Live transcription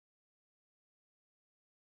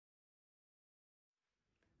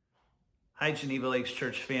Hi, Geneva Lakes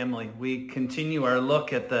Church family. We continue our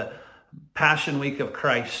look at the Passion Week of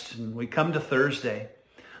Christ, and we come to Thursday.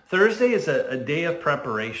 Thursday is a day of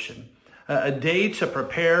preparation, a day to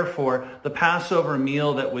prepare for the Passover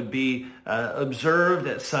meal that would be observed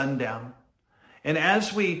at sundown. And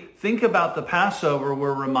as we think about the Passover,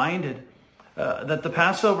 we're reminded that the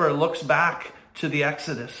Passover looks back to the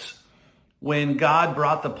Exodus, when God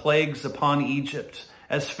brought the plagues upon Egypt.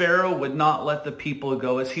 As Pharaoh would not let the people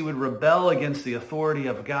go, as he would rebel against the authority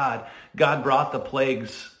of God, God brought the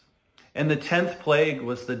plagues. And the 10th plague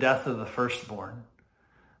was the death of the firstborn.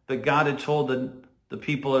 But God had told the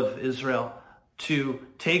people of Israel to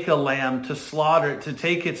take a lamb, to slaughter it, to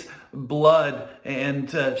take its blood and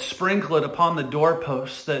to sprinkle it upon the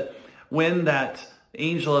doorposts, that when that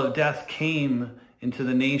angel of death came into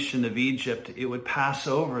the nation of Egypt, it would pass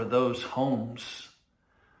over those homes.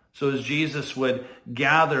 So as Jesus would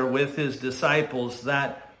gather with his disciples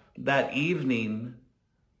that evening,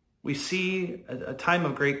 we see a time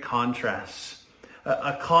of great contrast,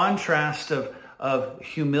 a contrast of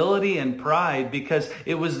humility and pride, because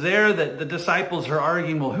it was there that the disciples are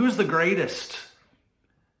arguing, well, who's the greatest?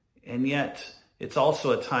 And yet it's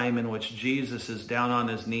also a time in which Jesus is down on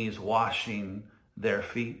his knees washing their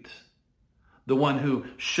feet. The one who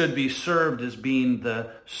should be served as being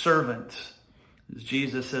the servant.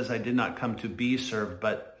 Jesus says, I did not come to be served,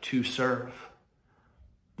 but to serve.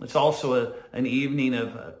 It's also an evening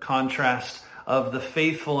of a contrast of the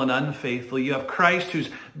faithful and unfaithful. You have Christ who's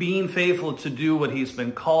being faithful to do what he's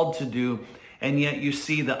been called to do, and yet you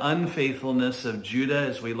see the unfaithfulness of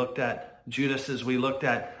Judas as we looked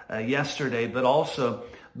at yesterday, but also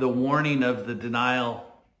the warning of the denial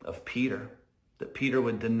of Peter, that Peter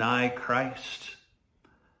would deny Christ.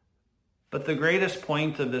 But the greatest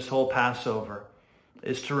point of this whole Passover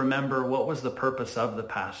is to remember what was the purpose of the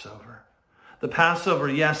Passover. The Passover,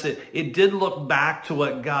 yes, it did look back to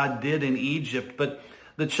what God did in Egypt, but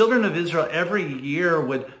the children of Israel every year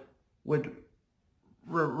would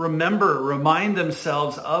remind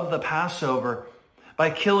themselves of the Passover by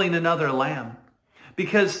killing another lamb,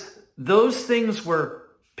 because those things were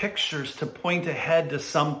pictures to point ahead to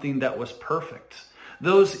something that was perfect.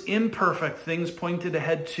 Those imperfect things pointed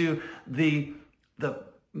ahead to the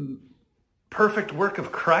perfect work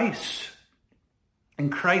of Christ.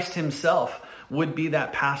 And Christ himself would be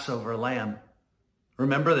that Passover lamb.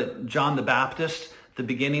 Remember that John the Baptist, at the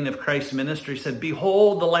beginning of Christ's ministry, said,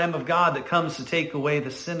 behold the Lamb of God that comes to take away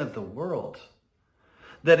the sin of the world.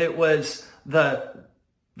 That it was the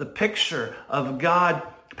picture of God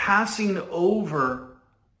passing over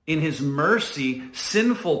in his mercy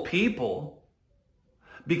sinful people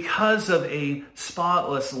because of a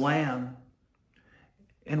spotless lamb.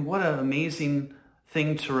 And what an amazing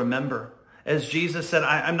thing to remember. As Jesus said,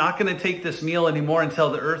 I'm not going to take this meal anymore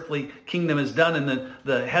until the earthly kingdom is done and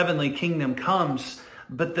the heavenly kingdom comes.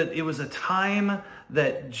 But that it was a time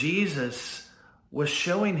that Jesus was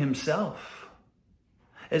showing himself.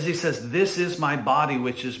 As he says, this is my body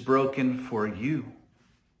which is broken for you.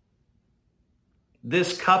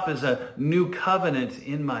 This cup is a new covenant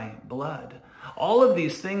in my blood. All of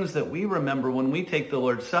these things that we remember when we take the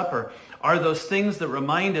Lord's Supper are those things that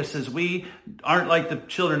remind us, as we aren't like the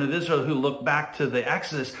children of Israel who look back to the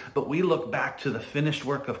Exodus, but we look back to the finished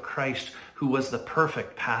work of Christ, who was the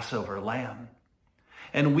perfect Passover lamb.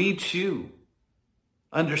 And we too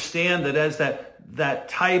understand that as that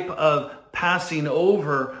type of passing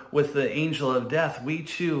over with the angel of death, we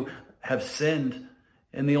too have sinned.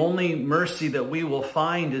 And the only mercy that we will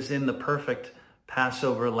find is in the perfect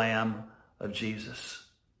Passover lamb of Jesus.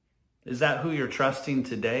 Is that who you're trusting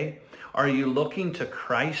today? Are you looking to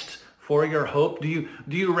Christ for your hope? Do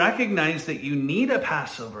you recognize that you need a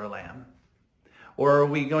Passover lamb? Or are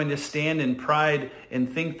we going to stand in pride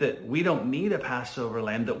and think that we don't need a Passover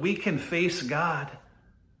lamb, that we can face God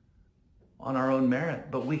on our own merit?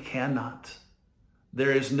 But we cannot.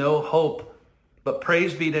 There is no hope. But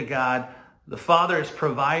praise be to God, the Father has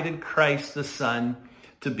provided Christ the Son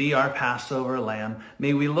to be our Passover lamb.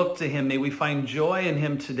 May we look to him. May we find joy in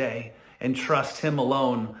him today and trust him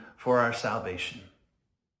alone for our salvation.